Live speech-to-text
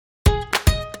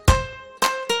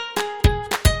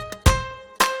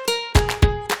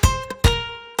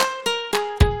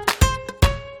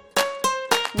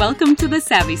Welcome to The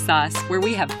Savvy Sauce, where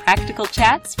we have practical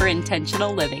chats for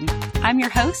intentional living. I'm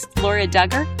your host, Laura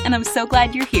Duggar, and I'm so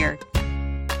glad you're here.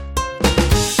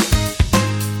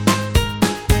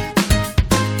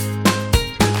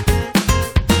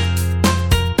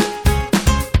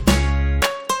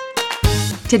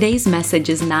 Today's message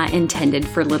is not intended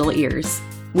for little ears.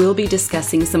 We'll be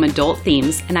discussing some adult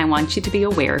themes, and I want you to be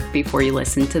aware before you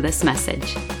listen to this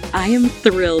message. I am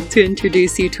thrilled to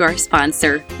introduce you to our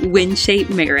sponsor, WinShape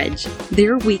Marriage.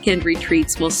 Their weekend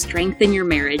retreats will strengthen your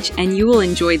marriage, and you will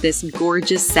enjoy this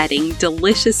gorgeous setting,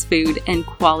 delicious food, and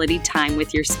quality time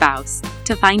with your spouse.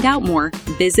 To find out more,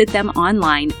 visit them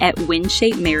online at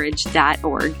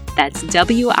winshapemarriage.org. That's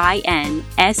WINSHAPE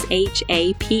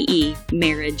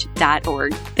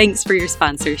marriage.org. Thanks for your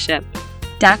sponsorship.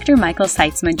 Dr. Michael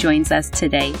Sytsma joins us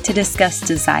today to discuss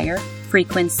desire,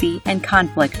 frequency, and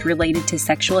conflict related to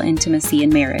sexual intimacy in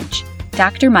marriage.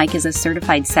 Dr. Mike is a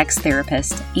certified sex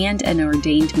therapist and an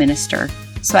ordained minister,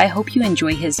 so I hope you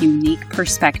enjoy his unique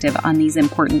perspective on these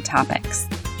important topics.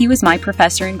 He was my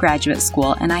professor in graduate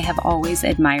school, and I have always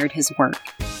admired his work.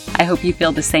 I hope you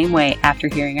feel the same way after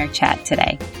hearing our chat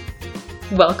today.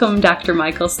 Welcome, Dr.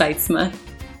 Michael Sytsma.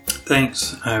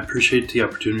 Thanks. I appreciate the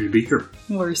opportunity to be here.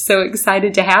 We're so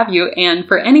excited to have you. And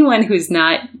for anyone who's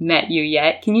not met you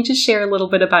yet, can you just share a little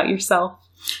bit about yourself?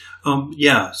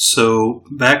 So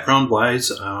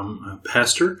background-wise, I'm a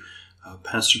pastor.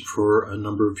 Pastored for a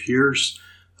number of years.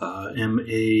 Am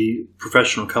a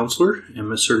professional counselor.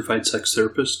 Am a certified sex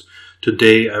therapist.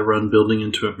 Today, I run Building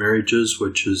Intimate Marriages,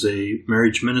 which is a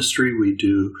marriage ministry. We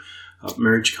do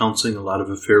marriage counseling, a lot of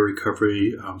affair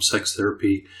recovery, sex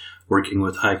therapy, working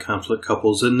with high conflict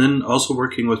couples, and then also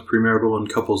working with premarital and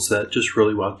couples that just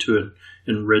really want to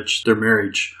enrich their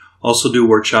marriage. Also do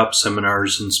workshops,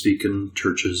 seminars, and speak in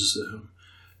churches,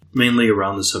 mainly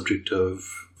around the subject of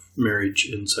marriage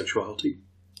and sexuality.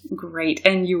 Great.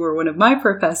 And you were one of my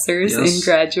professors in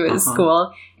graduate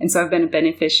school. And so I've been a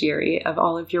beneficiary of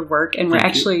all of your work. And we're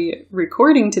actually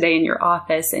recording today in your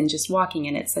office and just walking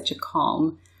in. It's such a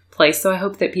calm place. So I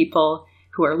hope that people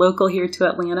who are local here to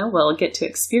Atlanta will get to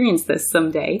experience this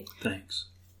someday. Thanks.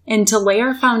 And to lay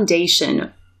our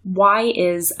foundation, why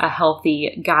is a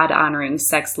healthy, God-honoring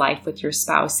sex life with your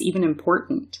spouse even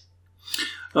important?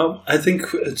 I think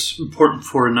it's important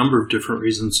for a number of different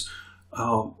reasons.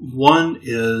 One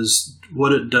is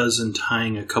what it does in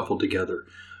tying a couple together,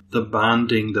 the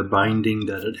bonding, the binding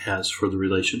that it has for the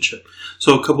relationship.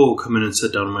 So a couple will come in and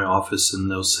sit down in my office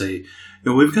and they'll say,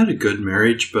 we've got a good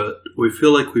marriage, but we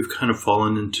feel like we've kind of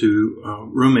fallen into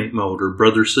roommate mode or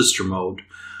brother-sister mode.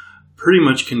 Pretty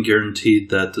much can guarantee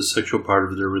that the sexual part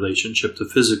of their relationship, the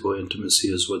physical intimacy,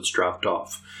 is what's dropped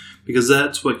off. Because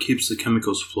that's what keeps the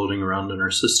chemicals floating around in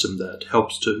our system that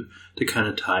helps to kind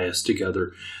of tie us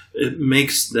together. It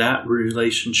makes that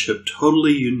relationship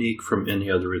totally unique from any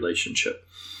other relationship.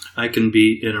 I can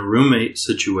be in a roommate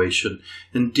situation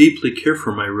and deeply care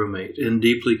for my roommate and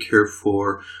deeply care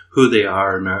for who they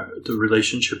are and the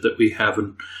relationship that we have.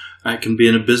 And I can be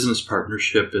in a business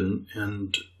partnership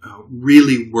and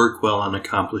really work well on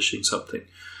accomplishing something.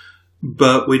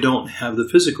 But we don't have the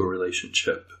physical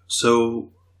relationship.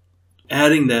 So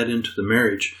adding that into the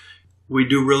marriage, we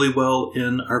do really well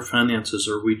in our finances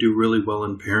or we do really well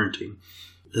in parenting.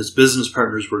 As business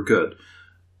partners, we're good.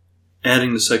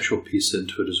 Adding the sexual piece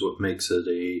into it is what makes it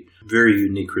a very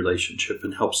unique relationship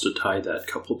and helps to tie that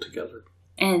couple together.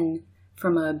 And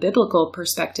from a biblical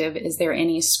perspective, is there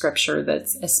any scripture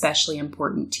that's especially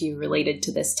important to you related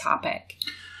to this topic?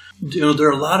 There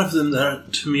are a lot of them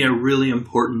that to me are really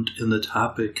important in the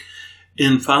topic.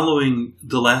 In following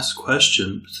the last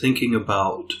question, thinking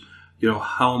about,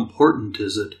 how important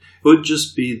is it? It would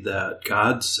just be that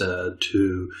God said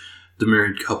to the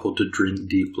married couple to drink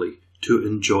deeply, to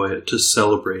enjoy it, to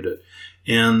celebrate it.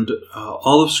 And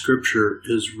all of Scripture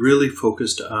is really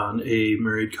focused on a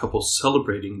married couple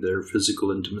celebrating their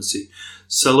physical intimacy,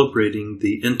 celebrating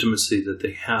the intimacy that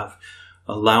they have,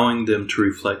 allowing them to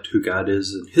reflect who God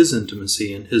is and His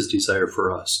intimacy and His desire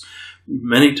for us.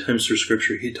 Many times through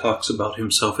Scripture, He talks about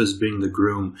Himself as being the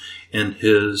groom and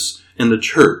the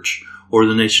church, or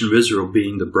the nation of Israel,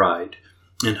 being the bride,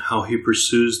 and how He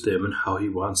pursues them and how He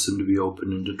wants them to be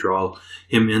open and to draw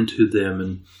Him into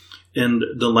them. And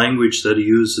the language that He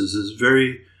uses is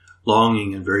very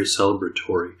longing and very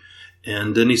celebratory.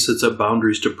 And then He sets up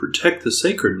boundaries to protect the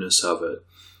sacredness of it.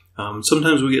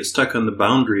 Sometimes we get stuck on the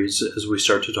boundaries as we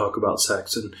start to talk about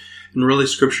sex. And really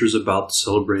Scripture is about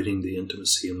celebrating the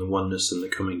intimacy and the oneness and the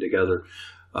coming together.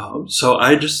 So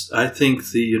I think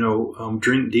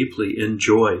drink deeply,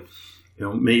 enjoy.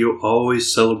 May you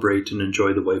always celebrate and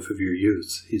enjoy the wife of your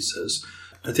youth, He says.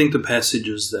 I think the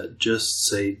passages that just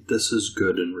say this is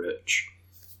good and rich.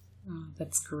 Oh,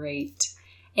 that's great.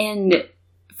 And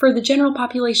for the general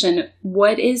population,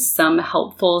 what is some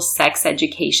helpful sex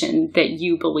education that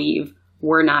you believe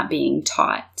we're not being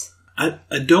taught?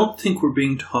 I don't think we're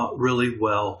being taught really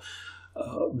well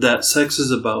that sex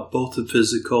is about both the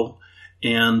physical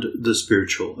and the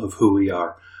spiritual of who we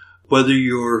are. Whether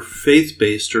you're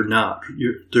faith-based or not,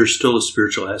 there's still a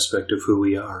spiritual aspect of who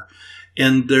we are.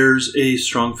 And there's a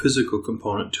strong physical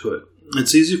component to it.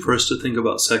 It's easy for us to think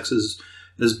about sex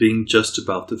as being just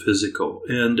about the physical,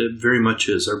 and it very much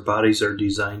is. Our bodies are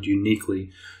designed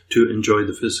uniquely to enjoy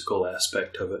the physical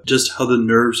aspect of it. Just how the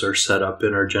nerves are set up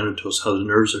in our genitals, how the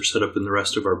nerves are set up in the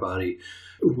rest of our body,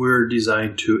 we're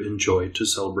designed to enjoy, to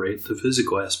celebrate the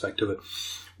physical aspect of it.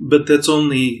 But that's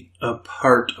only a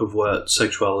part of what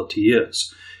sexuality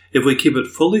is. If we keep it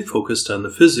fully focused on the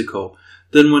physical,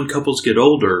 then when couples get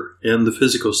older and the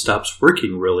physical stops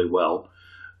working really well,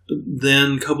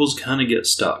 then couples kind of get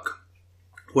stuck.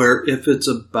 Where if it's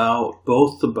about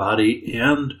both the body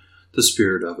and the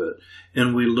spirit of it,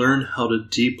 and we learn how to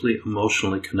deeply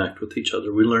emotionally connect with each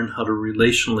other, we learn how to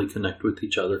relationally connect with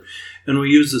each other, and we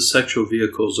use the sexual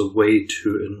vehicle as a way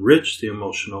to enrich the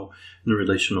emotional and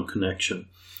relational connection.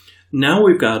 Now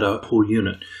we've got a whole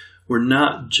unit. We're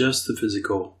not just the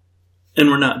physical, and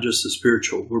we're not just the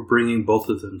spiritual. We're bringing both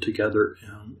of them together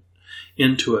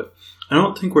into it. I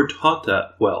don't think we're taught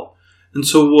that well. And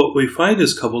so what we find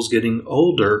is couples getting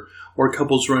older, or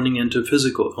couples running into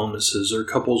physical illnesses, or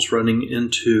couples running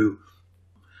into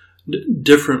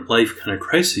different life kind of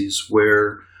crises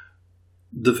where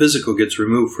the physical gets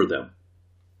removed for them.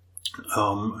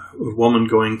 A woman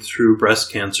going through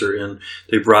breast cancer and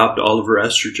they've robbed all of her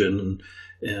estrogen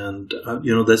and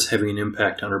that's having an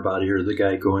impact on her body, or the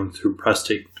guy going through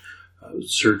prostate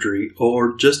surgery,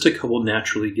 or just a couple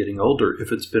naturally getting older.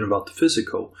 If it's been about the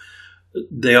physical,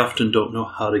 they often don't know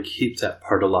how to keep that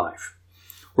part alive.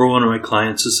 Or one of my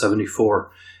clients is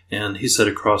 74, and he sat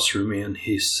across from me and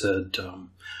he said,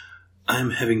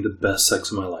 I'm having the best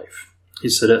sex of my life. He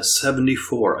said, at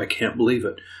 74, I can't believe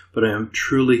it, but I am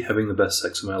truly having the best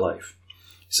sex of my life.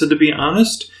 He said, to be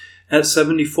honest, at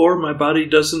 74, my body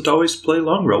doesn't always play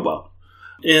long robot,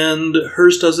 and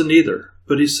hers doesn't either.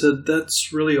 But he said,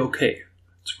 that's really okay.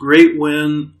 It's great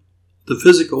when the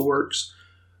physical works,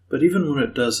 but even when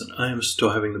it doesn't, I am still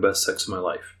having the best sex of my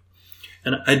life.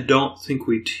 And I don't think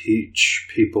we teach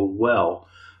people well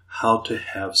how to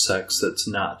have sex that's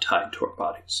not tied to our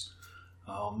bodies,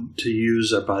 to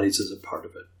use our bodies as a part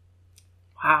of it.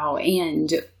 Wow.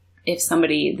 And if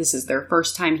somebody, this is their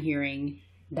first time hearing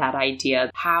that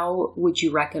idea, how would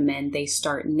you recommend they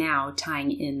start now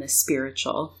tying in the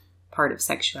spiritual part of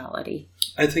sexuality?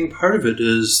 I think part of it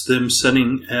is them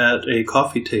sitting at a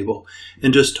coffee table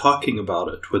and just talking about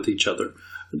it with each other.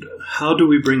 How do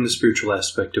we bring the spiritual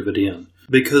aspect of it in?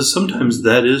 Because sometimes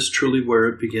that is truly where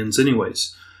it begins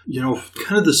anyways.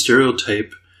 Kind of the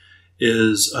stereotype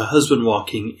is a husband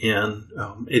walking in.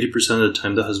 80% of the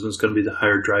time, the husband's going to be the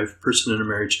higher drive person in a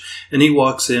marriage. And he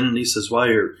walks in and he says, wow,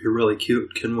 you're really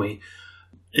cute, can we?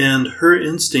 And her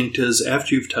instinct is,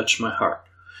 after you've touched my heart,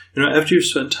 after you've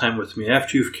spent time with me,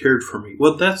 after you've cared for me,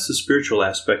 well, that's the spiritual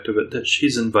aspect of it that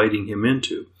she's inviting him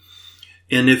into.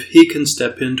 And if he can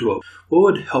step into it, what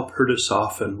would help her to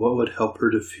soften? What would help her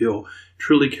to feel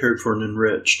truly cared for and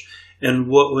enriched? And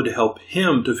what would help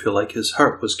him to feel like his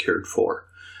heart was cared for?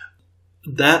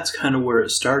 That's kind of where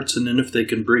it starts. And then if they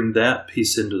can bring that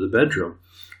piece into the bedroom,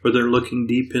 where they're looking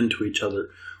deep into each other,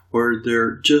 where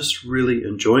they're just really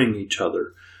enjoying each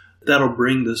other, that'll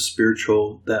bring the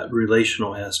spiritual, that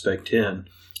relational aspect in.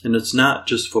 And it's not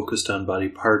just focused on body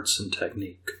parts and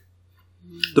technique.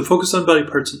 The focus on body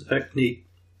parts and technique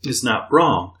is not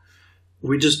wrong.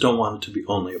 We just don't want it to be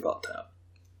only about that.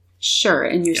 Sure.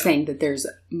 And you're saying that there's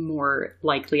more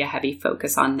likely a heavy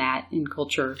focus on that in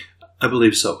culture? I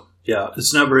believe so. Yeah.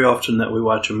 It's not very often that we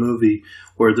watch a movie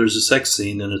where there's a sex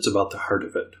scene and it's about the heart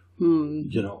of it.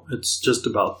 It's just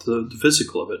about the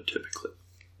physical of it, typically.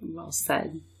 Well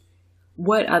said.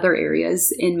 What other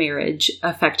areas in marriage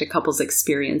affect a couple's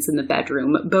experience in the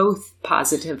bedroom, both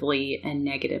positively and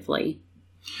negatively?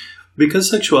 Because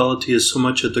sexuality is so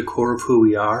much at the core of who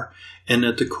we are and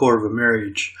at the core of a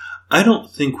marriage, I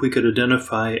don't think we could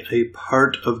identify a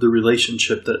part of the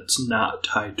relationship that's not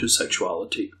tied to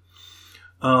sexuality.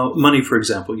 Money, for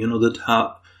example, the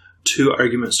top two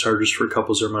argument starters for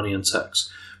couples are money and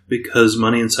sex, because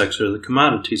money and sex are the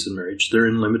commodities in marriage. They're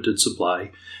in limited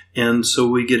supply. And so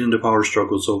we get into power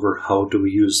struggles over how do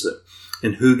we use them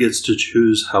and who gets to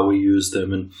choose how we use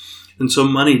them. And so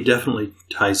money definitely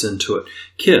ties into it.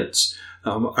 Kids.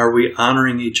 Are we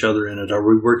honoring each other in it? Are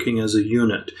we working as a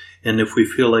unit? And if we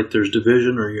feel like there's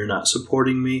division or you're not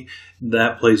supporting me,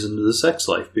 that plays into the sex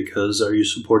life, because are you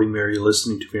supporting me? Are you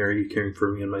listening to me? Are you caring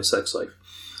for me in my sex life?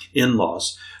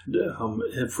 In-laws.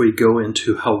 If we go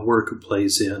into how work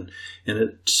plays in and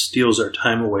it steals our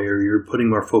time away, or you're putting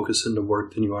more focus into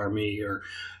work than you are me, or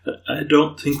I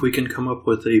don't think we can come up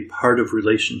with a part of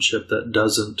relationship that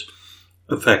doesn't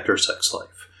affect our sex life.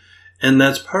 And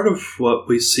that's part of what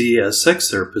we see as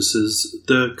sex therapists is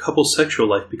the couple's sexual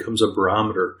life becomes a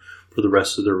barometer for the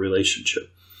rest of their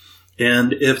relationship.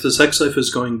 And if the sex life is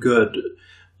going good,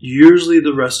 usually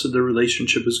the rest of the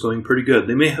relationship is going pretty good.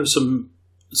 They may have some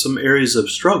areas of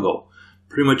struggle.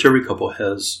 Pretty much every couple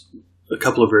has a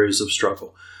couple of areas of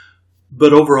struggle.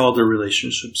 But overall, their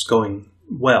relationship's going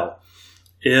well.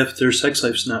 If their sex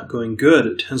life's not going good,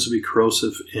 it tends to be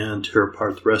corrosive and tear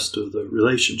apart the rest of the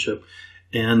relationship.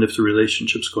 And if the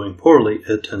relationship's going poorly,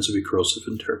 it tends to be corrosive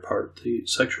and tear apart the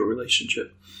sexual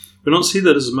relationship. We don't see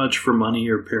that as much for money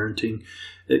or parenting.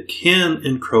 It can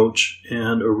encroach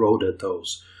and erode at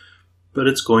those, but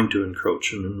it's going to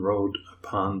encroach and erode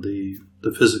upon the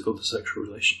physical, the sexual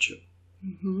relationship.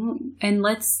 Mm-hmm. And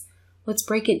let's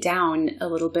break it down a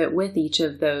little bit with each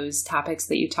of those topics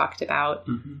that you talked about.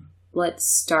 Mm-hmm. Let's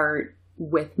start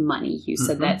with money. You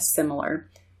said that's similar.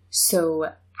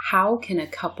 So how can a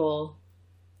couple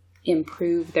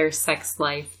improve their sex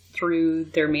life through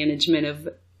their management of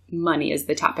money is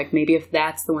the topic? Maybe if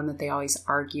that's the one that they always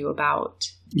argue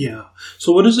about. Yeah.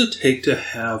 So what does it take to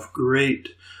have great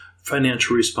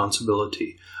financial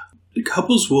responsibility? The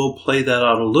couples will play that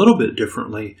out a little bit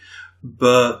differently,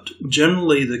 but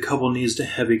generally the couple needs to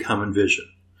have a common vision.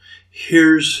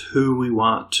 Here's who we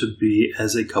want to be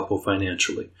as a couple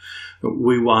financially.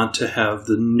 We want to have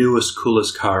the newest,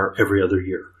 coolest car every other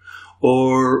year.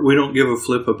 Or we don't give a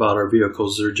flip about our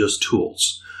vehicles, they're just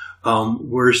tools.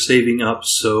 We're saving up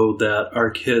so that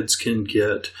our kids can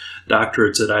get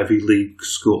doctorates at Ivy League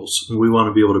schools. We want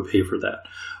to be able to pay for that.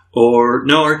 Or,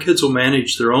 no, our kids will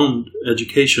manage their own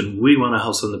education. We want a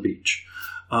house on the beach.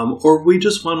 Or we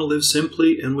just want to live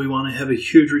simply and we want to have a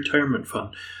huge retirement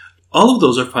fund. All of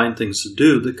those are fine things to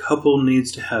do. The couple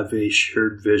needs to have a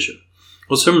shared vision.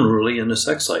 Well, similarly, in a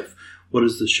sex life, what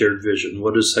is the shared vision?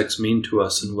 What does sex mean to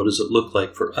us? And what does it look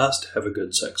like for us to have a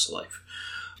good sex life?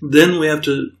 Then we have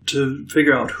to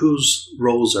figure out whose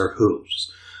roles are whose.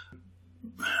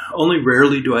 Only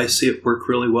rarely do I see it work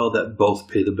really well that both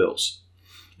pay the bills.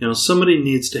 You know, somebody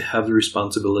needs to have the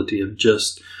responsibility of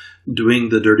just doing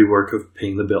the dirty work of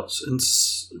paying the bills. And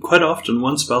quite often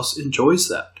one spouse enjoys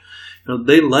that. You know,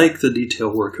 they like the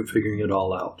detailed work of figuring it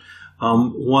all out.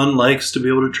 One likes to be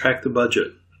able to track the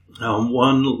budget.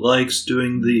 One likes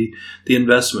doing the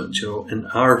investments. You know, in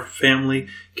our family,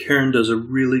 Karen does a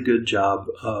really good job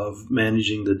of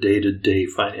managing the day-to-day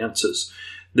finances.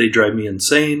 They drive me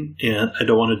insane, and I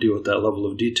don't want to deal with that level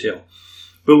of detail.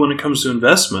 But when it comes to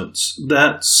investments,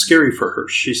 that's scary for her.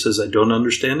 She says, I don't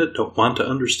understand it, don't want to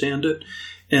understand it.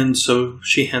 And so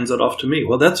she hands it off to me.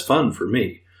 Well, that's fun for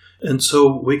me. And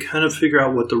so we kind of figure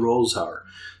out what the roles are.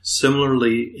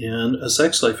 Similarly, in a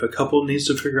sex life, a couple needs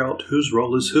to figure out whose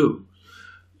role is who.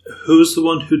 Who's the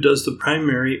one who does the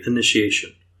primary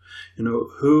initiation? You know,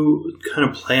 who kind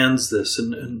of plans this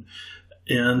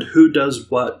and who does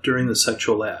what during the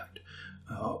sexual act?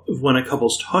 When a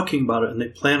couple's talking about it and they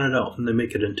plan it out and they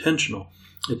make it intentional,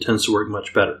 it tends to work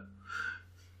much better.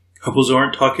 Couples who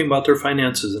aren't talking about their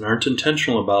finances and aren't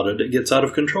intentional about it, it gets out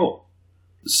of control.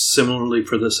 Similarly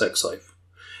for the sex life.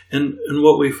 And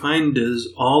what we find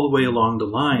is all the way along the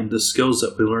line, the skills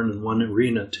that we learn in one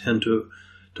arena tend to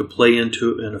play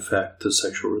into and affect the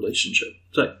sexual relationship.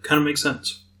 Does that kind of make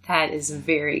sense? That is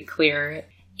very clear.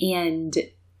 And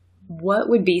what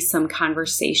would be some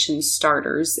conversation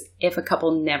starters if a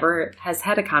couple never has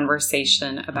had a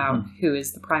conversation about who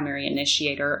is the primary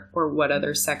initiator or what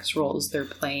other sex roles they're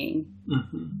playing?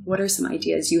 Mm-hmm. What are some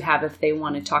ideas you have if they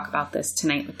want to talk about this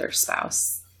tonight with their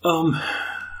spouse?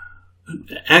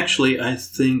 Actually, I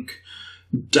think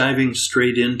diving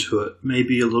straight into it may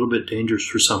be a little bit dangerous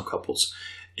for some couples.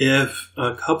 If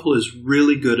a couple is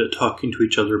really good at talking to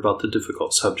each other about the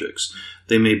difficult subjects,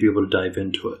 they may be able to dive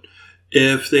into it.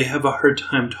 If they have a hard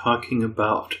time talking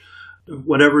about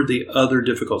whatever the other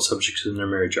difficult subjects in their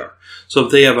marriage are. So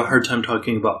if they have a hard time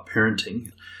talking about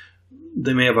parenting,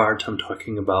 they may have a hard time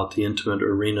talking about the intimate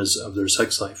arenas of their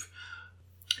sex life.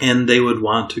 And they would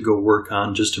want to go work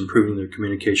on just improving their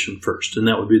communication first. And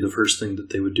that would be the first thing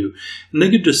that they would do. And they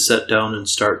could just sit down and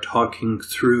start talking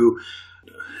through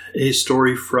a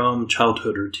story from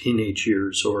childhood or teenage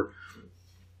years, or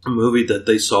a movie that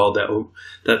they saw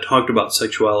that talked about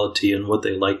sexuality and what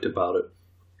they liked about it.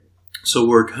 So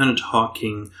we're kind of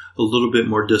talking a little bit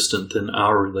more distant than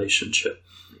our relationship.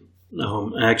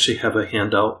 I actually have a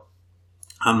handout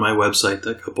on my website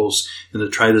that couples, in the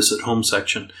Try This at Home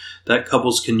section, that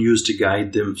couples can use to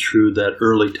guide them through that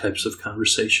early types of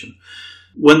conversation.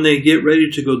 When they get ready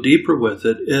to go deeper with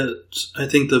it, I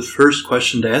think the first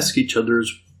question to ask each other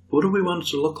is, what do we want it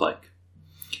to look like?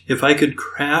 If I could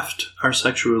craft our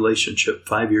sexual relationship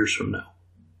 5 years from now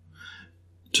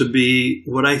to be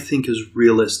what I think is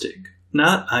realistic,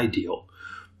 not ideal,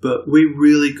 but we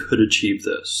really could achieve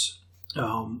this,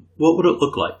 what would it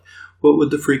look like? What would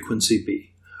the frequency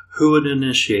be? Who would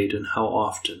initiate and how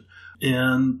often?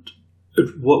 And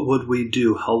what would we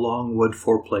do? How long would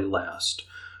foreplay last?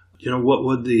 What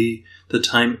would the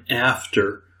time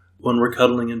after, when we're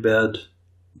cuddling in bed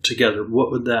together,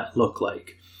 what would that look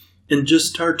like? And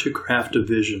just start to craft a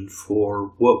vision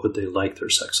for what would they like their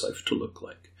sex life to look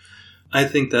like. I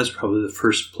think that's probably the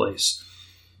first place.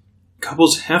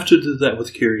 Couples have to do that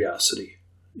with curiosity.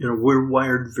 We're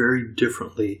wired very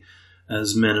differently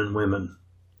as men and women,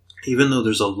 even though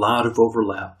there's a lot of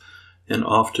overlap. And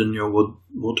often,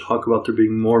 we'll talk about there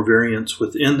being more variance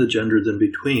within the gender than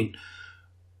between.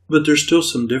 But there's still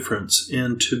some difference.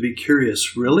 And to be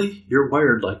curious, really? You're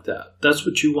wired like that. That's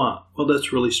what you want. Well,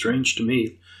 that's really strange to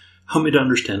me. Help me to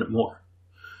understand it more.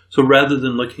 So rather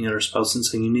than looking at our spouse and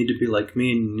saying, you need to be like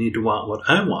me and you need to want what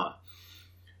I want,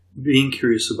 being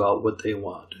curious about what they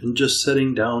want and just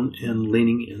sitting down and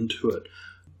leaning into it.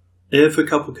 If a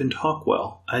couple can talk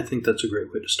well, I think that's a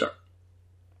great way to start.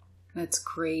 That's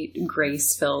great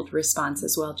grace-filled response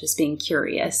as well, just being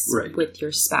curious with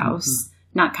your spouse. Mm-hmm.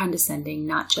 Not condescending,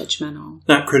 not judgmental.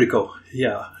 Not critical.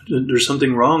 Yeah. There's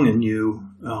something wrong in you.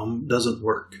 Doesn't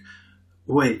work.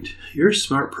 Wait, you're a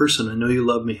smart person. I know you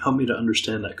love me. Help me to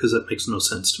understand that because that makes no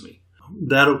sense to me.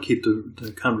 That'll keep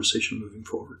the conversation moving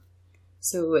forward.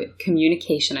 So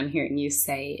communication, I'm hearing you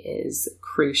say, is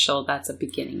crucial. That's a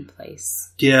beginning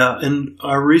place. Yeah, and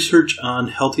our research on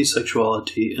healthy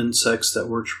sexuality and sex that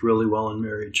works really well in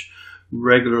marriage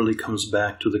regularly comes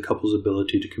back to the couple's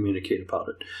ability to communicate about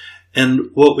it.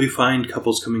 And what we find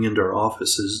couples coming into our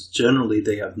office is generally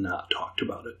they have not talked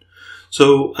about it.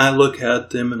 So I look at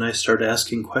them and I start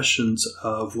asking questions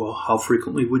of, well, how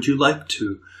frequently would you like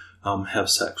to have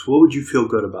sex? What would you feel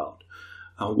good about?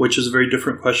 Which is a very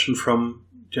different question from,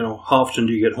 how often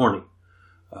do you get horny?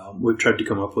 We've tried to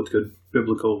come up with good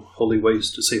biblical holy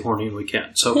ways to say horny and we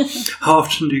can't. So how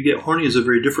often do you get horny is a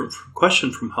very different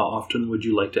question from how often would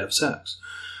you like to have sex?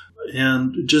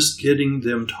 And just getting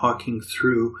them talking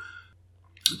through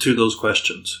those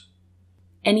questions.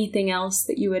 Anything else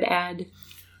that you would add?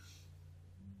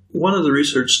 One of the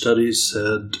research studies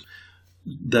said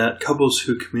that couples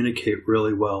who communicate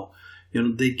really well,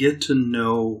 they get to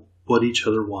know what each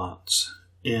other wants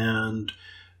and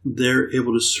they're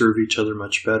able to serve each other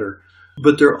much better.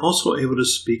 But they're also able to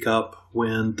speak up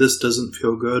when this doesn't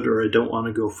feel good or I don't want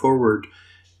to go forward.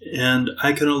 And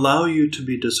I can allow you to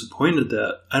be disappointed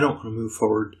that I don't want to move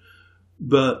forward,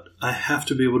 but I have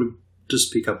to be able to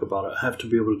speak up about it. I have to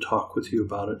be able to talk with you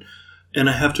about it. And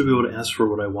I have to be able to ask for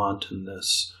what I want in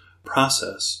this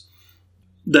process.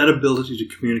 That ability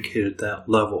to communicate at that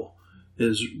level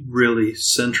is really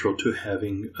central to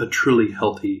having a truly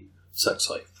healthy sex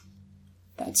life.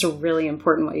 That's really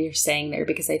important what you're saying there,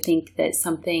 because I think that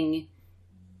something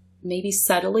maybe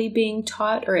subtly being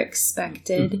taught or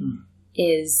expected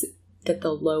is that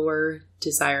the lower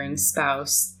desiring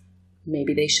spouse,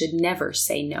 maybe they should never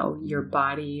say no. Your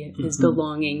body is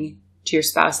belonging to your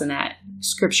spouse, and that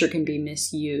scripture can be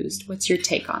misused. What's your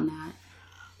take on that?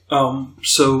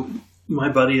 So my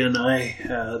buddy and I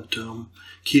had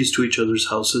keys to each other's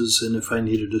houses, and if I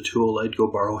needed a tool, I'd go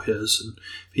borrow his. And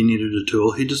if he needed a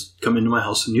tool, he'd just come into my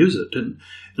house and use it. And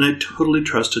I totally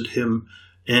trusted him,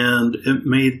 and it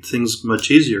made things much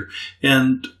easier.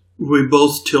 And we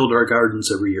both tilled our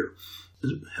gardens every year.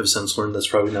 Have since learned that's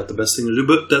probably not the best thing to do,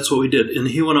 but that's what we did. And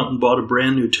he went out and bought a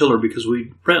brand new tiller because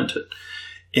we rent it.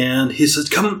 And he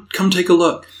said, come take a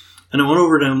look. And I went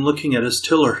over and I'm looking at his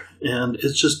tiller, and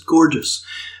it's just gorgeous.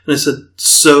 And I said,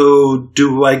 so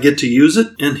do I get to use it?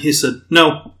 And he said,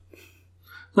 no.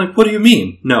 I'm like, what do you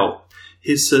mean, no?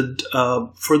 He said,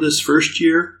 for this first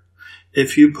year,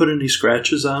 if you put any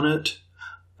scratches on it,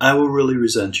 I will really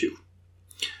resent you.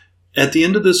 At the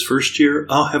end of this first year,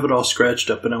 I'll have it all scratched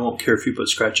up, and I won't care if you put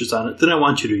scratches on it. Then I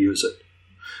want you to use it.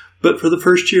 But for the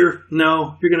first year,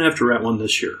 no, you're going to have to rent one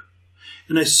this year.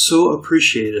 And I so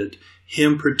appreciated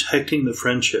him protecting the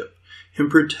friendship, him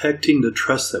protecting the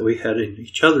trust that we had in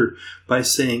each other by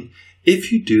saying,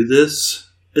 if you do this,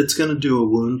 it's going to do a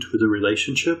wound to the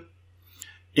relationship.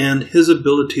 And his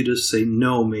ability to say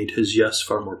no made his yes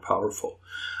far more powerful.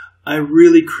 I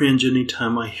really cringe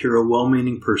anytime I hear a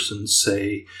well-meaning person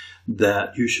say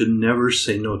that you should never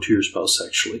say no to your spouse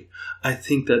sexually. I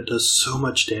think that does so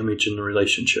much damage in the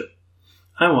relationship.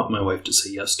 I want my wife to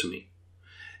say yes to me.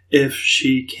 If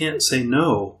she can't say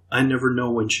no, I never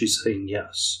know when she's saying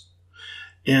yes.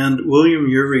 And William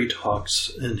Ury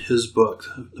talks in his book,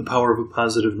 The Power of a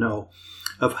Positive No,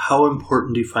 of how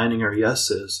important defining our yes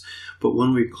is. But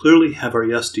when we clearly have our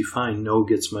yes defined, no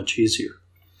gets much easier.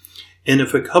 And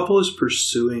if a couple is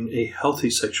pursuing a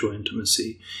healthy sexual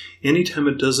intimacy, anytime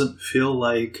it doesn't feel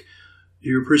like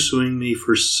you're pursuing me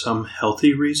for some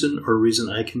healthy reason or reason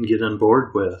I can get on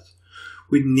board with,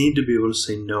 we need to be able to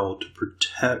say no to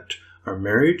protect our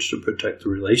marriage, to protect the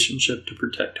relationship, to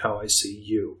protect how I see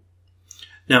you.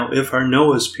 Now, if our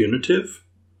no is punitive,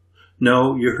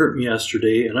 no, you hurt me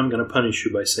yesterday and I'm going to punish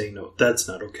you by saying no, that's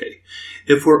not okay.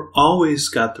 If we're always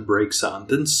got the brakes on,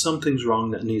 then something's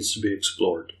wrong that needs to be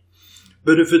explored.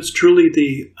 But if it's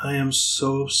truly I am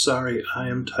so sorry, I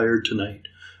am tired tonight,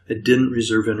 I didn't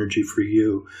reserve energy for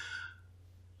you,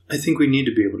 I think we need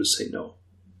to be able to say no.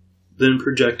 Then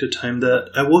project a time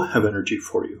that I will have energy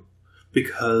for you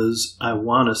because I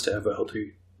want us to have a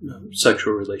healthy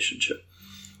sexual relationship.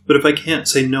 But if I can't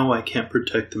say no, I can't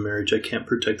protect the marriage, I can't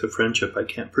protect the friendship, I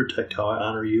can't protect how I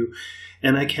honor you,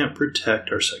 and I can't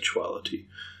protect our sexuality.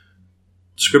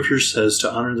 Scripture says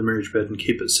to honor the marriage bed and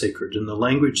keep it sacred. And the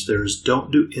language there is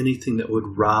don't do anything that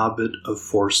would rob it of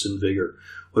force and vigor,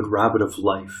 would rob it of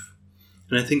life.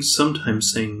 And I think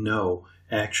sometimes saying no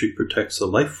actually protects the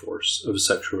life force of a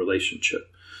sexual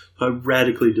relationship. So I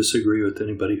radically disagree with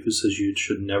anybody who says you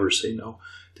should never say no.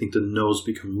 I think the no's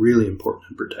become really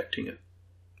important in protecting it.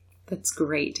 That's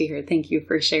great to hear. Thank you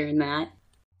for sharing that.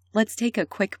 Let's take a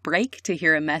quick break to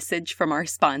hear a message from our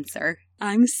sponsor.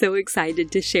 I'm so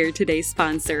excited to share today's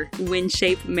sponsor,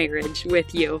 WinShape Marriage,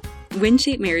 with you.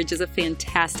 WinShape Marriage is a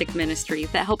fantastic ministry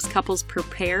that helps couples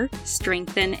prepare,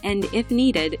 strengthen, and if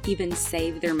needed, even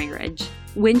save their marriage.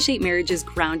 WinShape Marriage is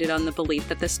grounded on the belief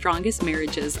that the strongest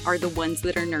marriages are the ones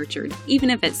that are nurtured, even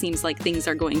if it seems like things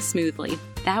are going smoothly.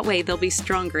 That way, they'll be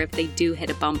stronger if they do hit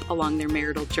a bump along their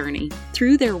marital journey.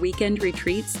 Through their weekend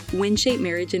retreats, WinShape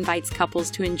Marriage invites couples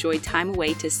to enjoy time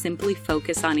away to simply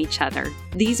focus on each other.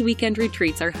 These weekend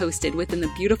retreats are hosted within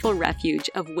the beautiful refuge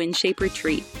of WinShape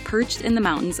Retreat, perched in the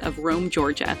mountains of Rome,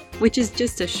 Georgia, which is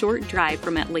just a short drive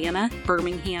from Atlanta,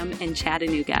 Birmingham, and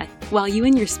Chattanooga. While you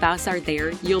and your spouse are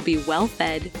there, you'll be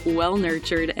well-fed,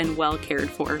 well-nurtured, and well-cared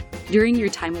for. During your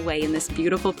time away in this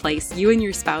beautiful place, you and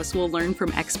your spouse will learn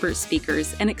from expert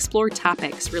speakers and explore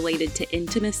topics related to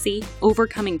intimacy,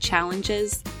 overcoming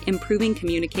challenges, improving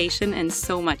communication, and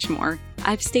so much more.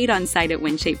 I've stayed on site at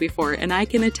WinShape before, and I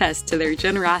can attest to their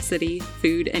generosity,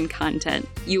 food, and content.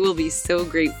 You will be so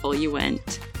grateful you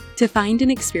went. To find an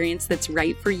experience that's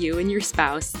right for you and your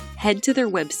spouse, head to their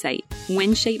website,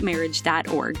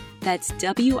 winshapemarriage.org. That's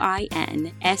WINSHAPE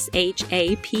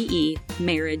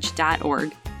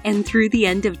marriage.org. And through the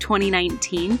end of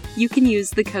 2019, you can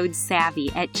use the code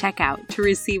SAVVY at checkout to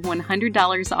receive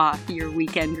 $100 off your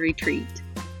weekend retreat.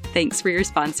 Thanks for your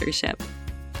sponsorship.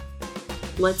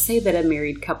 Let's say that a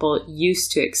married couple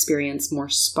used to experience more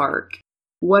spark.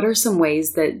 What are some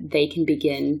ways that they can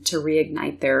begin to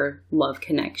reignite their love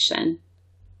connection?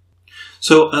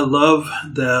 So I love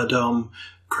that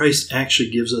Christ actually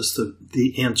gives us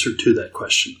the answer to that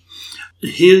question.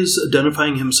 He is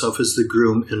identifying himself as the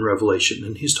groom in Revelation,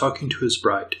 and he's talking to his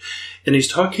bride. And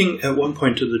he's talking at one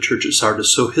point to the church at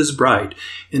Sardis, so his bride,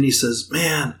 and he says,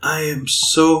 man, I am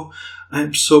so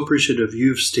appreciative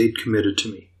you've stayed committed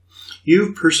to me.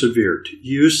 You've persevered.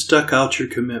 You stuck out your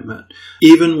commitment,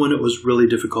 even when it was really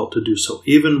difficult to do so,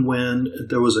 even when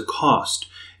there was a cost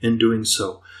in doing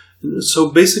so. So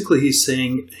basically he's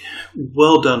saying,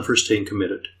 well done for staying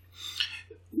committed.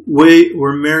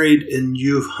 We're married and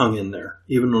you've hung in there,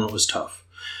 even when it was tough.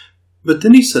 But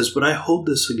then he says, but I hold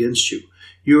this against you.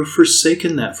 You have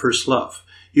forsaken that first love.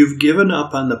 You've given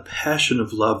up on the passion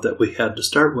of love that we had to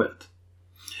start with.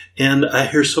 And I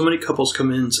hear so many couples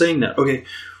come in saying that, okay,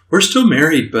 we're still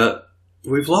married, but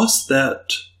we've lost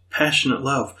that passionate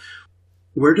love.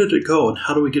 Where did it go and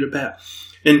how do we get it back?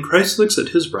 And Christ looks at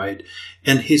his bride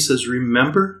and he says,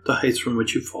 remember the heights from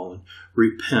which you've fallen,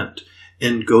 repent,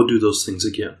 and go do those things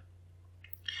again.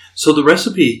 So the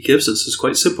recipe he gives us is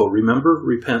quite simple. Remember,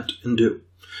 repent, and do.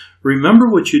 Remember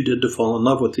what you did to fall in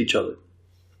love with each other.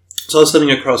 So I was sitting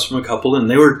across from a couple, and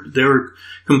they were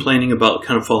complaining about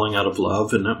kind of falling out of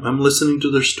love, and I'm listening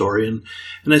to their story, and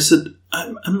I said,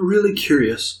 I'm really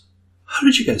curious. How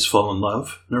did you guys fall in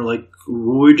love? And they're like,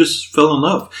 we just fell in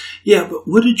love. Yeah, but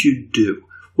what did you do?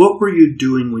 What were you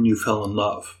doing when you fell in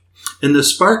love? And the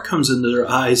spark comes into their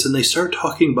eyes and they start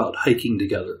talking about hiking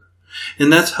together.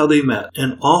 And that's how they met.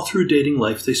 And all through dating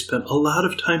life, they spent a lot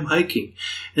of time hiking.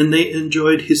 And they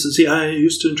enjoyed, he says, yeah, I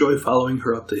used to enjoy following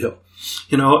her up the hill.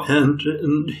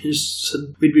 And he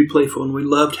said we'd be playful and we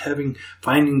loved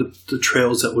finding the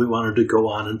trails that we wanted to go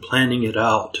on and planning it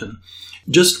out. And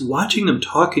just watching them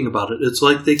talking about it, it's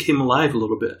like they came alive a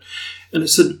little bit. And I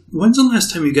said, when's the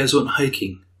last time you guys went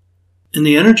hiking? And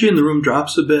the energy in the room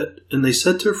drops a bit, and they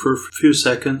sat there for a few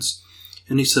seconds,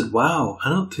 and he said, wow, I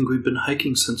don't think we've been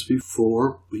hiking since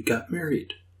before we got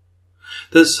married.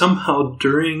 That somehow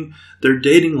during their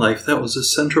dating life, that was a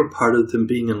central part of them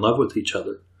being in love with each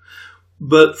other.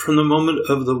 But from the moment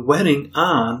of the wedding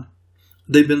on,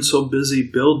 they've been so busy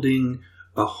building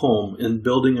a home and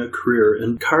building a career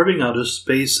and carving out a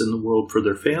space in the world for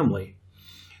their family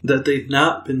that they've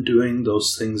not been doing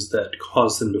those things that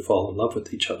cause them to fall in love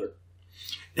with each other.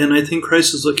 And I think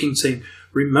Christ is looking, saying,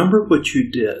 remember what you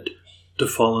did to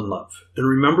fall in love. And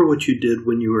remember what you did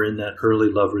when you were in that early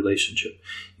love relationship.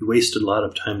 You wasted a lot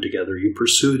of time together. You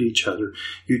pursued each other.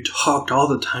 You talked all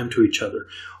the time to each other.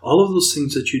 All of those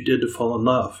things that you did to fall in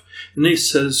love. And he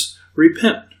says,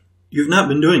 repent. You've not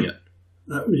been doing it.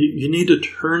 You need to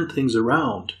turn things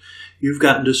around. You've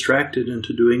gotten distracted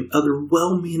into doing other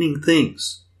well-meaning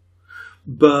things.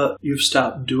 But you've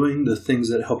stopped doing the things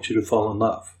that helped you to fall in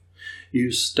love.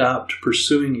 You stopped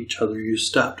pursuing each other. You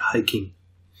stopped hiking.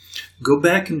 Go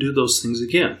back and do those things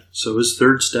again. So his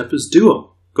third step is do them.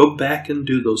 Go back and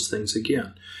do those things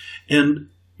again. And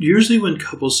usually when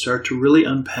couples start to really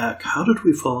unpack, how did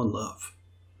we fall in love?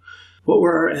 What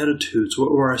were our attitudes?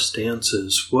 What were our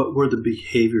stances? What were the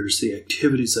behaviors, the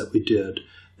activities that we did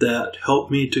that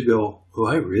helped me to go, oh,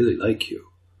 I really like you.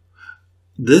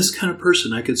 This kind of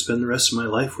person I could spend the rest of my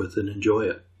life with and enjoy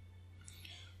it.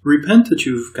 Repent that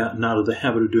you've gotten out of the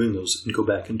habit of doing those and go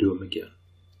back and do them again.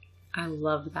 I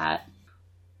love that.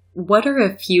 What are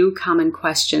a few common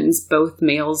questions both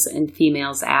males and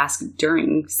females ask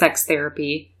during sex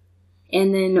therapy?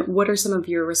 And then what are some of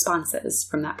your responses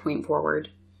from that point forward?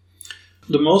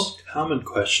 The most common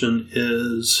question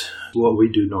is what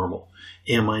we do normal.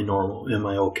 Am I normal? Am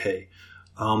I okay?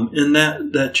 And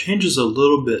that changes a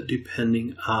little bit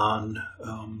depending on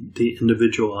the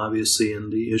individual, obviously,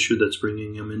 and the issue that's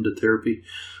bringing them into therapy.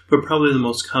 But probably the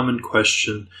most common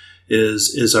question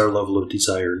is our level of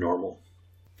desire normal?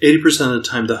 80% of the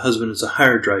time, the husband is a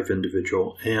higher drive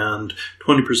individual, and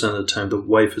 20% of the time, the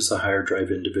wife is a higher drive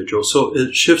individual. So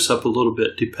it shifts up a little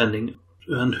bit depending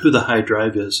on who the high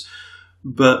drive is.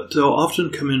 But they'll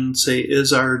often come in and say,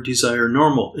 is our desire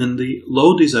normal? And the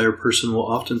low desire person will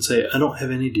often say, I don't have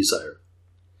any desire.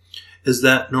 Is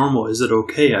that normal? Is it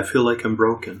okay? I feel like I'm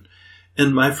broken.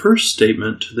 And my first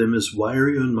statement to them is, why are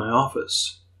you in my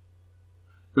office?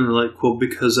 And they're like, well,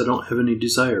 because I don't have any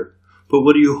desire. But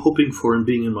what are you hoping for in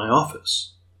being in my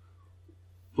office?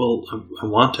 Well, I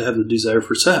want to have the desire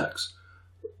for sex.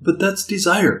 But that's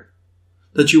desire.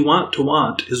 That you want to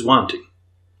want is wanting.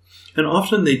 And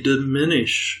often they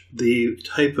diminish the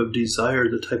type of desire,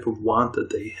 the type of want that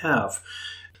they have.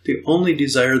 The only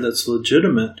desire that's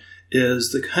legitimate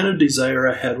is the kind of desire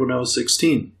I had when I was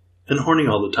 16 and horny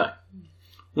all the time.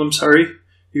 Well, I'm sorry,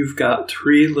 you've got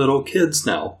 3 little kids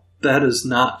now. That is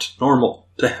not normal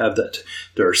to have that.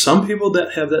 There are some people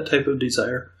that have that type of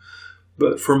desire,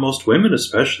 but for most women,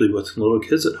 especially with little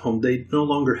kids at home, they no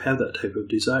longer have that type of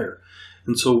desire.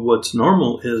 And so what's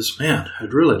normal is, man,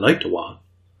 I'd really like to want.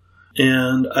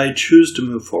 And I choose to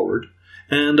move forward,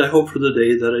 and I hope for the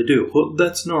day that I do. Well,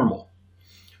 that's normal.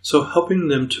 So helping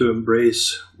them to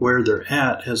embrace where they're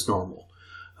at as normal.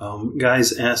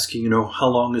 Guys asking, how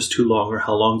long is too long, or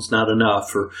how long is not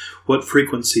enough, or what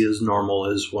frequency is normal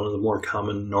is one of the more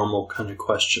common normal kind of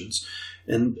questions.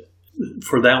 And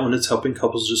for that one, it's helping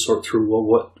couples just sort through, well,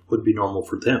 what would be normal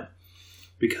for them?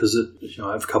 Because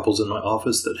I have couples in my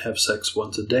office that have sex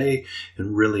once a day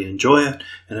and really enjoy it,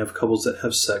 and I have couples that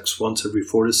have sex once every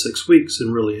 4 to 6 weeks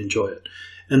and really enjoy it.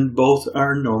 And both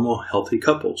are normal, healthy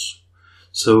couples.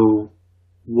 So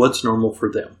what's normal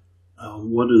for them?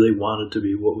 What do they want it to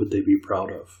be? What would they be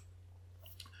proud of?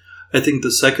 I think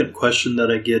the second question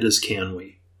that I get is, can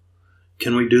we?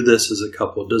 Can we do this as a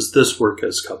couple? Does this work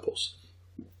as couples?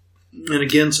 And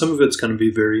again, some of it's going to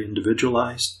be very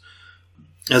individualized.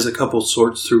 As a couple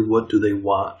sorts through what do they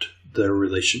want their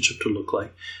relationship to look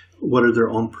like? What are their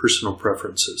own personal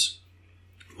preferences?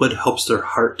 What helps their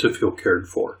heart to feel cared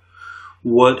for?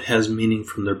 What has meaning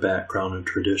from their background and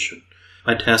tradition?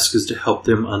 My task is to help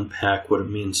them unpack what it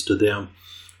means to them.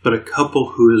 But a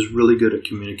couple who is really good at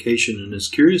communication and is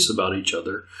curious about each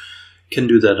other can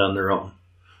do that on their own.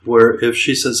 Where if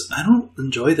she says, I don't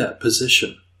enjoy that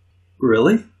position.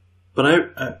 Really? But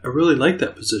I really like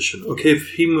that position. Okay,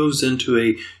 if he moves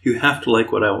into you have to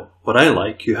like what I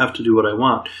like, you have to do what I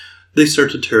want, they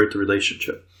start to tear at the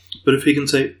relationship. But if he can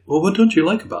say, well, what don't you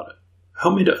like about it?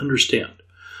 Help me to understand.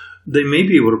 They may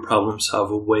be able to problem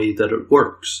solve a way that it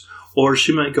works. Or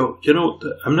she might go,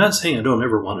 I'm not saying I don't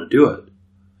ever want to do it.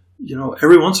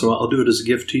 Every once in a while I'll do it as a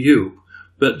gift to you.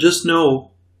 But just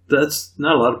know that's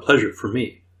not a lot of pleasure for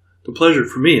me. The pleasure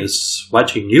for me is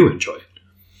watching you enjoy it.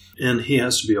 And he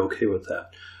has to be okay with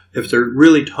that. If they're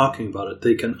really talking about it,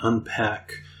 they can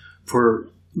unpack for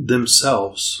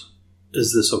themselves,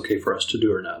 is this okay for us to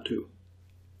do or not do?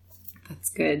 That's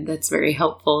good. That's very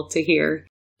helpful to hear.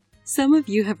 Some of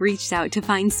you have reached out to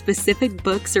find specific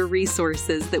books or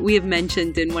resources that we have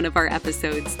mentioned in one of our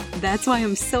episodes. That's why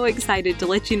I'm so excited to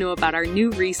let you know about our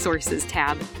new resources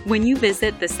tab. When you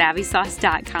visit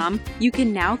thesavvysauce.com, you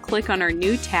can now click on our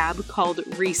new tab called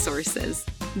Resources.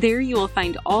 There you will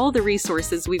find all the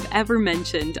resources we've ever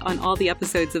mentioned on all the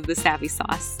episodes of The Savvy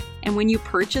Sauce. And when you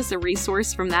purchase a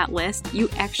resource from that list, you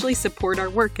actually support our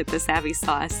work at The Savvy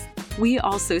Sauce. We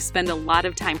also spend a lot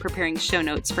of time preparing show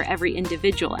notes for every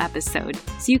individual episode,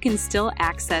 so you can still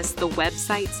access the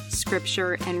websites,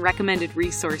 scripture, and recommended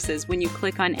resources when you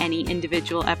click on any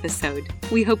individual episode.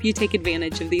 We hope you take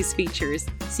advantage of these features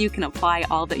so you can apply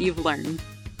all that you've learned.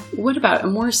 What about a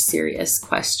more serious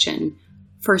question?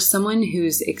 For someone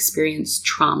who's experienced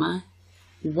trauma,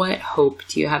 what hope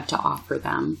do you have to offer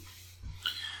them?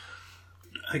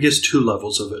 I guess two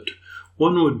levels of it.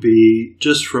 One would be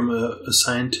just from a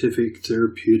scientific,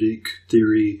 therapeutic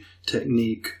theory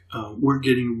technique. We're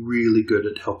getting really good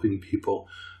at helping people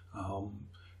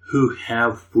who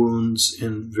have wounds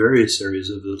in various areas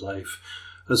of their life,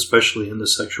 especially in the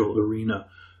sexual arena,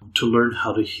 to learn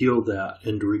how to heal that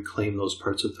and to reclaim those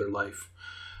parts of their life.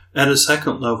 At a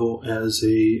second level, as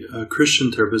a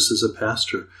Christian therapist, as a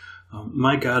pastor,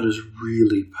 my God is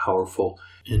really powerful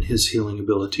in his healing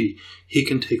ability. He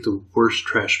can take the worst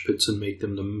trash pits and make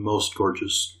them the most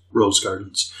gorgeous rose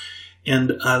gardens.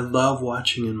 And I love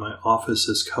watching in my office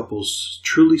as couples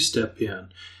truly step in.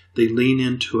 They lean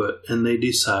into it and they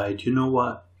decide, you know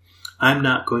what? I'm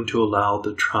not going to allow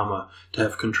the trauma to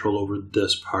have control over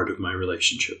this part of my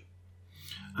relationship.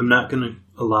 I'm not going to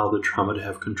allow the trauma to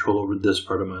have control over this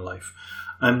part of my life.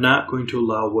 I'm not going to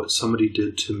allow what somebody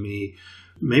did to me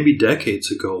maybe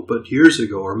decades ago, but years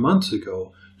ago or months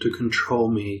ago, to control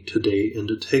me today and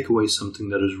to take away something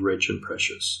that is rich and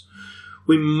precious.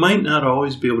 We might not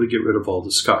always be able to get rid of all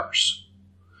the scars,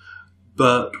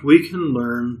 but we can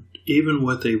learn, even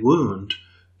with a wound,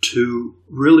 to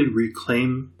really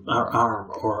reclaim our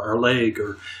arm or our leg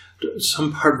or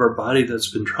some part of our body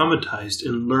that's been traumatized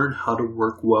and learn how to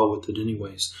work well with it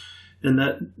anyways.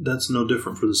 And that's no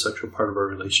different for the sexual part of our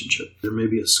relationship. There may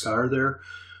be a scar there,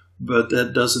 but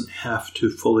that doesn't have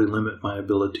to fully limit my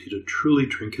ability to truly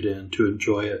drink it in, to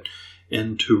enjoy it,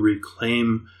 and to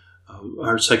reclaim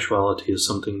our sexuality as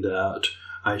something that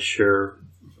I share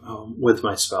with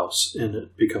my spouse, and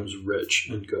it becomes rich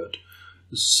and good.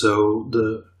 So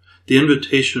the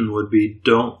invitation would be,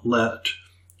 don't let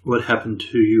what happened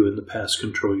to you in the past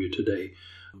control you today.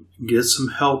 Get some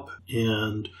help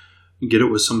and get it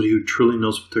with somebody who truly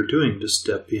knows what they're doing to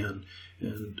step in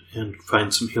and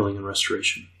find some healing and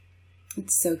restoration.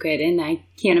 It's so good. And I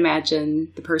can't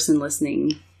imagine the person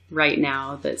listening right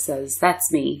now that says,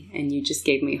 that's me, and you just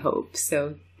gave me hope.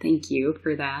 So thank you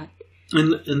for that.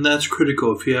 And that's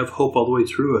critical if you have hope all the way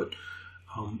through it.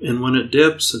 And when it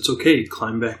dips, it's okay.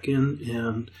 Climb back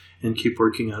in and keep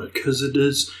working on it, because it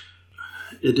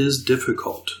is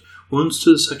difficult. Wounds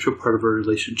to the sexual part of our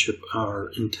relationship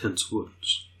are intense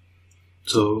wounds.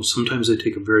 So sometimes they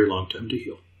take a very long time to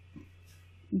heal.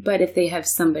 But if they have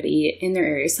somebody in their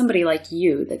area, somebody like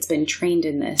you that's been trained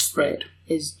in this, right,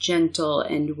 that is gentle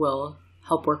and will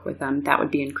help work with them, that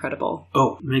would be incredible.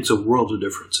 Oh, it makes a world of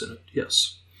difference in it,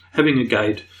 yes. Having a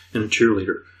guide and a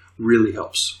cheerleader really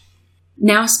helps.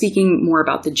 Now, speaking more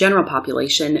about the general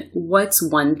population, what's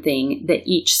one thing that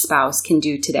each spouse can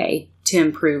do today to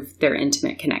improve their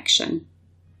intimate connection?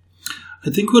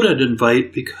 I think what I'd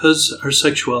invite, because our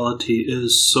sexuality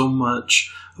is so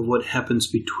much of what happens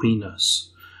between us,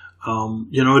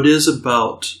 it is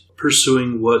about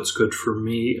pursuing what's good for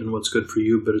me and what's good for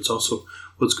you, but it's also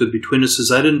what's good between us,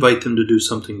 is I'd invite them to do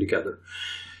something together.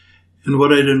 And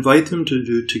what I'd invite them to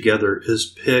do together is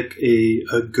pick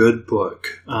a good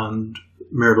book on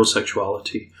marital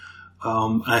sexuality.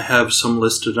 I have some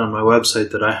listed on my website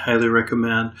that I highly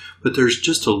recommend, but there's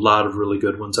just a lot of really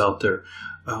good ones out there.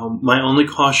 My only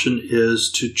caution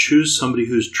is to choose somebody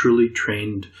who's truly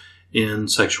trained in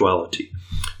sexuality.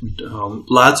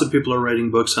 Lots of people are writing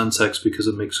books on sex because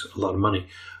it makes a lot of money.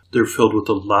 they're filled with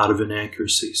a lot of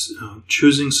inaccuracies.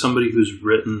 Choosing somebody who's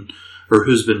written or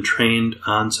who's been trained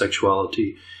on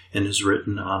sexuality and has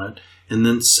written on it, and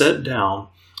then sit down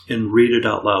and read it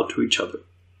out loud to each other.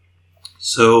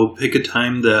 So pick a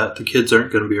time that the kids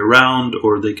aren't going to be around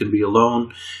or they can be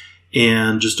alone,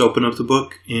 and just open up the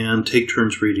book and take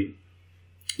turns reading.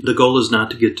 The goal is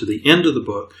not to get to the end of the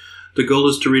book. The goal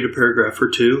is to read a paragraph or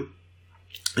two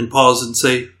and pause and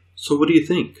say, so what do you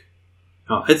think?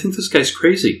 I think this guy's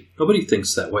crazy. Nobody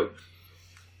thinks that way.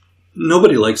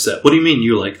 Nobody likes that. What do you mean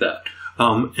you like that?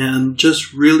 And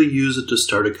just really use it to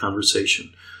start a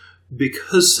conversation.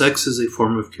 Because sex is a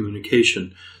form of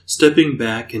communication, stepping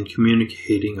back and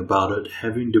communicating about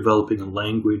it, developing a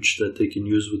language that they can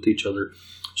use with each other,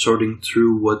 sorting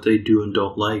through what they do and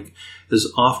don't like,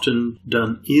 is often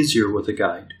done easier with a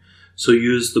guide. So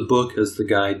use the book as the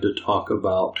guide to talk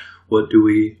about what do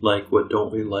we like, what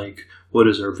don't we like, what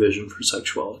is our vision for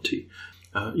sexuality.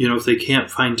 If they can't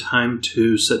find time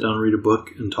to sit down and read a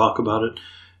book and talk about it,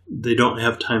 they don't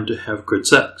have time to have good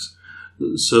sex.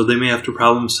 So they may have to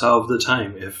problem solve the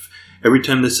time. If every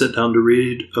time they sit down to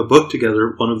read a book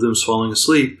together, one of them's falling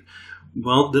asleep,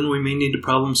 well, then we may need to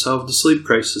problem solve the sleep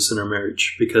crisis in our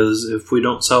marriage, because if we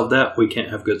don't solve that, we can't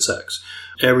have good sex.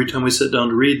 Every time we sit down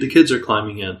to read, the kids are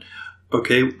climbing in.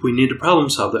 Okay, we need to problem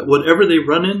solve that. Whatever they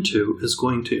run into is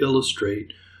going to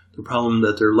illustrate the problem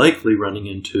that they're likely running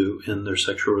into in their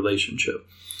sexual relationship.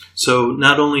 So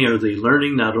not only are they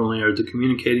learning, not only are they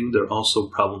communicating, they're also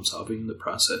problem solving in the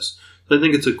process. So I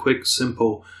think it's a quick,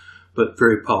 simple, but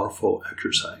very powerful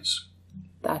exercise.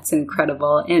 That's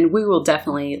incredible. And we will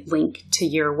definitely link to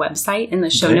your website in the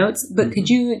show notes. But could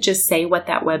you just say what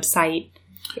that website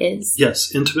is?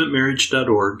 Yes,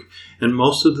 intimatemarriage.org. And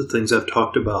most of the things I've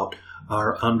talked about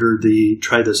are under the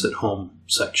Try This at Home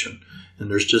section. And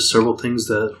there's just several things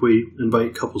that we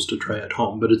invite couples to try at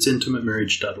home. But it's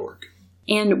intimatemarriage.org.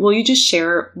 And will you just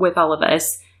share with all of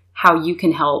us how you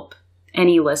can help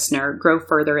any listener grow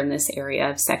further in this area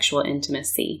of sexual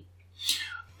intimacy?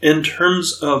 In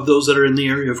terms of those that are in the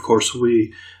area, of course,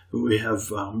 we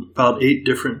have about 8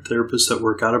 different therapists that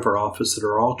work out of our office that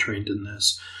are all trained in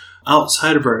this.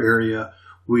 Outside of our area,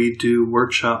 we do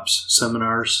workshops,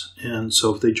 seminars, and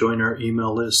so if they join our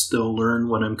email list, they'll learn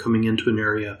when I'm coming into an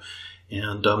area.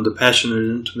 And the Passionate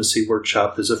Intimacy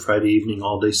Workshop is a Friday evening,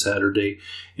 all day Saturday,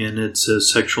 and it's a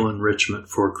sexual enrichment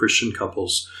for Christian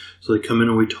couples. So they come in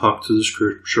and we talk through the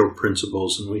scriptural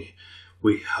principles, and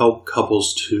we help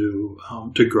couples to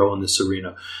grow in this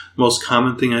arena. The most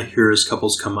common thing I hear as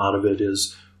couples come out of it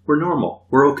is, we're normal,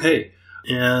 we're okay.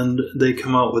 And they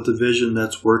come out with a vision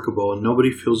that's workable, and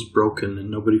nobody feels broken,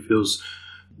 and nobody feels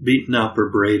beaten up or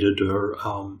braided, or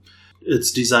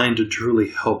it's designed to truly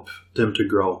help them to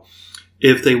grow.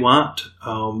 If they want,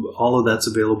 all of that's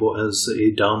available as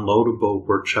a downloadable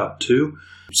workshop too.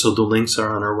 So the links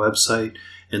are on our website,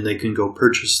 and they can go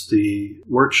purchase the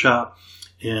workshop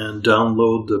and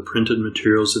download the printed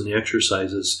materials and the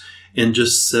exercises and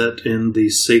just sit in the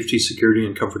safety, security,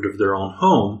 and comfort of their own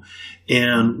home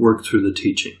and work through the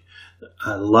teaching.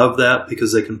 I love that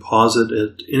because they can pause it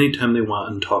at any time they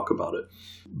want and talk about it.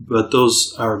 But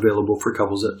those are available for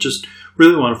couples that just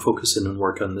really want to focus in and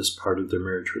work on this part of their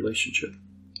marriage relationship.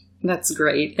 That's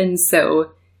great. And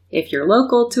so if you're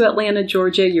local to Atlanta,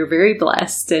 Georgia, you're very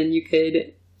blessed, and you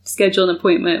could schedule an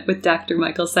appointment with Dr.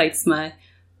 Michael Sytsma.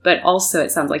 But also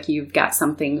it sounds like you've got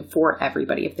something for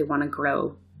everybody if they want to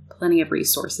grow. Plenty of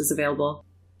resources available.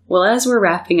 Well, as we're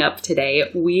wrapping up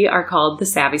today, we are called the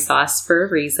Savvy Sauce for a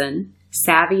reason.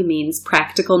 Savvy means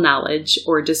practical knowledge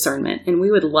or discernment, and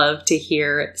we would love to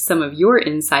hear some of your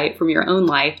insight from your own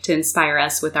life to inspire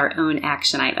us with our own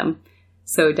action item.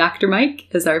 So, Dr. Mike,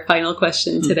 as our final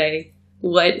question today,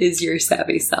 what is your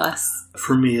Savvy Sauce?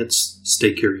 For me, it's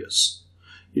stay curious.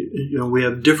 We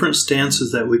have different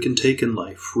stances that we can take in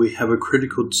life. We have a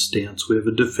critical stance. We have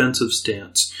a defensive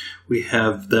stance. We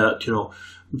have that,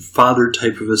 father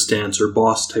type of a stance or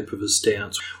boss type of a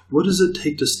stance. What does it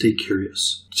take to stay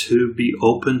curious? To be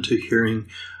open to hearing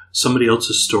somebody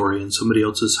else's story and somebody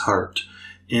else's heart,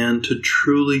 and to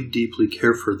truly deeply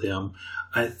care for them.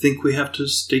 I think we have to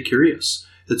stay curious.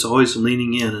 It's always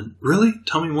leaning in and really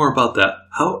tell me more about that.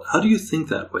 How do you think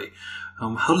that way?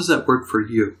 How does that work for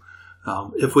you?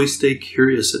 If we stay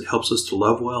curious, it helps us to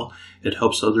love well. It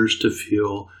helps others to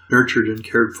feel nurtured and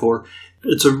cared for.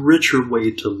 It's a richer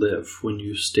way to live when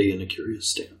you stay in a curious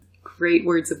state. Great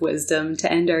words of wisdom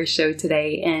to end our show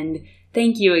today. And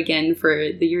thank you again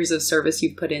for the years of service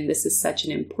you've put in. This is such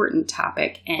an important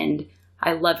topic, and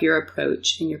I love your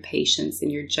approach and your patience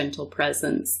and your gentle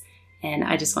presence. And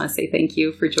I just want to say thank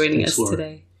you for joining us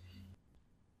today.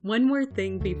 One more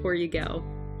thing before you go.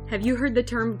 Have you heard the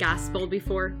term gospel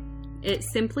before? It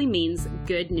simply means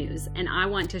good news, and I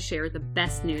want to share the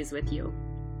best news with you.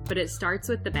 But it starts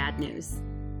with the bad news.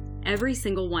 Every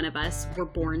single one of us were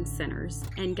born sinners,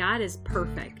 and God is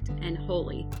perfect and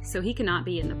holy, so He cannot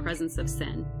be in the presence of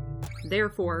sin.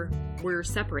 Therefore, we're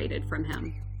separated from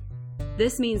Him.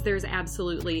 This means there's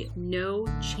absolutely no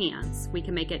chance we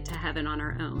can make it to heaven on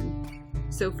our own.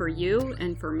 So for you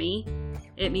and for me,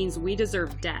 it means we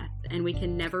deserve death, and we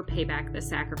can never pay back the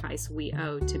sacrifice we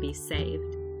owe to be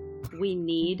saved. We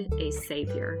need a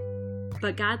Savior.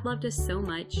 But God loved us so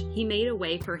much, He made a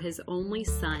way for His only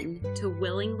Son to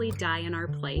willingly die in our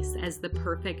place as the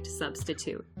perfect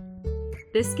substitute.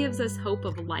 This gives us hope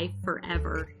of life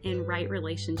forever in right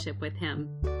relationship with Him.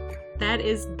 That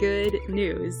is good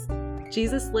news.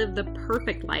 Jesus lived the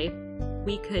perfect life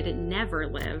we could never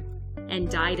live and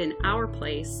died in our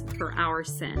place for our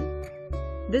sin.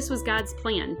 This was God's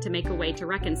plan to make a way to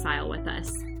reconcile with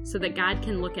us so that God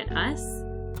can look at us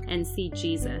and see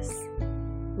Jesus.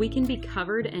 We can be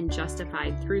covered and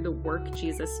justified through the work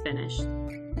Jesus finished,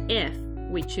 if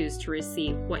we choose to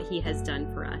receive what He has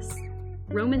done for us.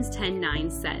 Romans 10:9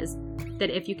 says that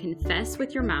if you confess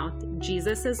with your mouth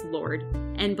Jesus is Lord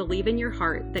and believe in your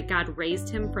heart that God raised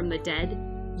Him from the dead,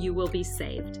 you will be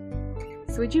saved.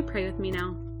 So would you pray with me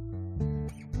now?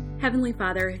 Heavenly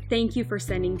Father, thank you for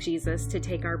sending Jesus to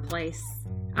take our place.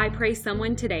 I pray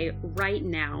someone today, right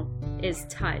now, is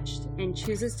touched and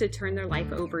chooses to turn their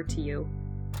life over to you.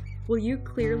 Will you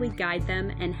clearly guide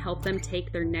them and help them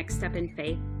take their next step in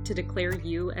faith to declare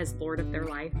you as Lord of their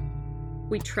life?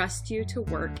 We trust you to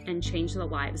work and change the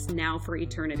lives now for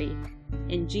eternity.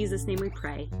 In Jesus' name we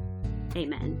pray.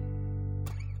 Amen.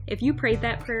 If you prayed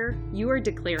that prayer, you are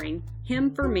declaring,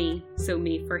 Him for me, so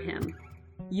me for Him.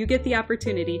 You get the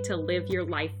opportunity to live your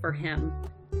life for Him.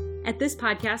 At this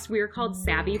podcast, we are called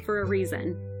Savvy for a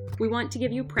reason. We want to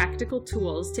give you practical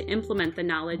tools to implement the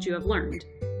knowledge you have learned.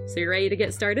 So you ready to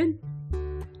get started?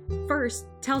 First,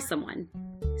 tell someone.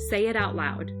 Say it out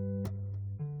loud.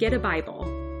 Get a Bible.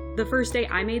 The first day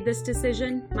I made this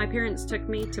decision, my parents took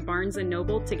me to Barnes &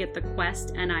 Noble to get the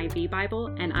Quest NIV Bible,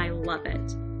 and I love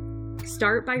it.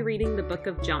 Start by reading the book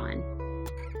of John.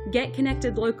 Get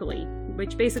connected locally,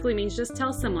 which basically means just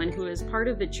tell someone who is part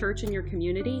of the church in your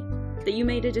community that you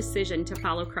made a decision to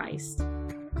follow Christ.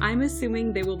 I'm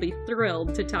assuming they will be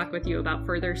thrilled to talk with you about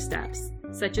further steps,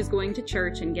 such as going to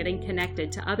church and getting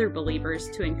connected to other believers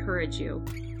to encourage you.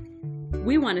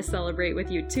 We want to celebrate with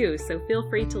you too, so feel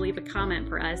free to leave a comment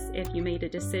for us if you made a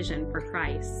decision for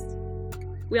Christ.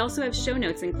 We also have show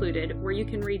notes included where you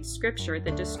can read scripture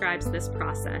that describes this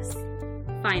process.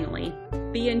 Finally,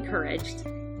 be encouraged.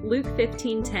 Luke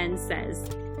 15:10 says,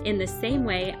 "In the same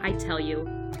way, I tell you,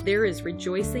 there is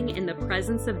rejoicing in the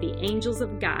presence of the angels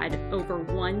of God over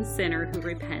one sinner who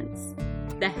repents."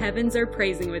 The heavens are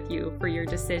praising with you for your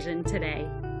decision today.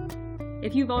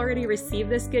 If you've already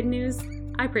received this good news,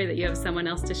 I pray that you have someone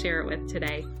else to share it with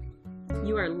today.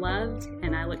 You are loved,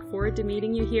 and I look forward to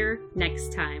meeting you here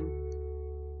next time.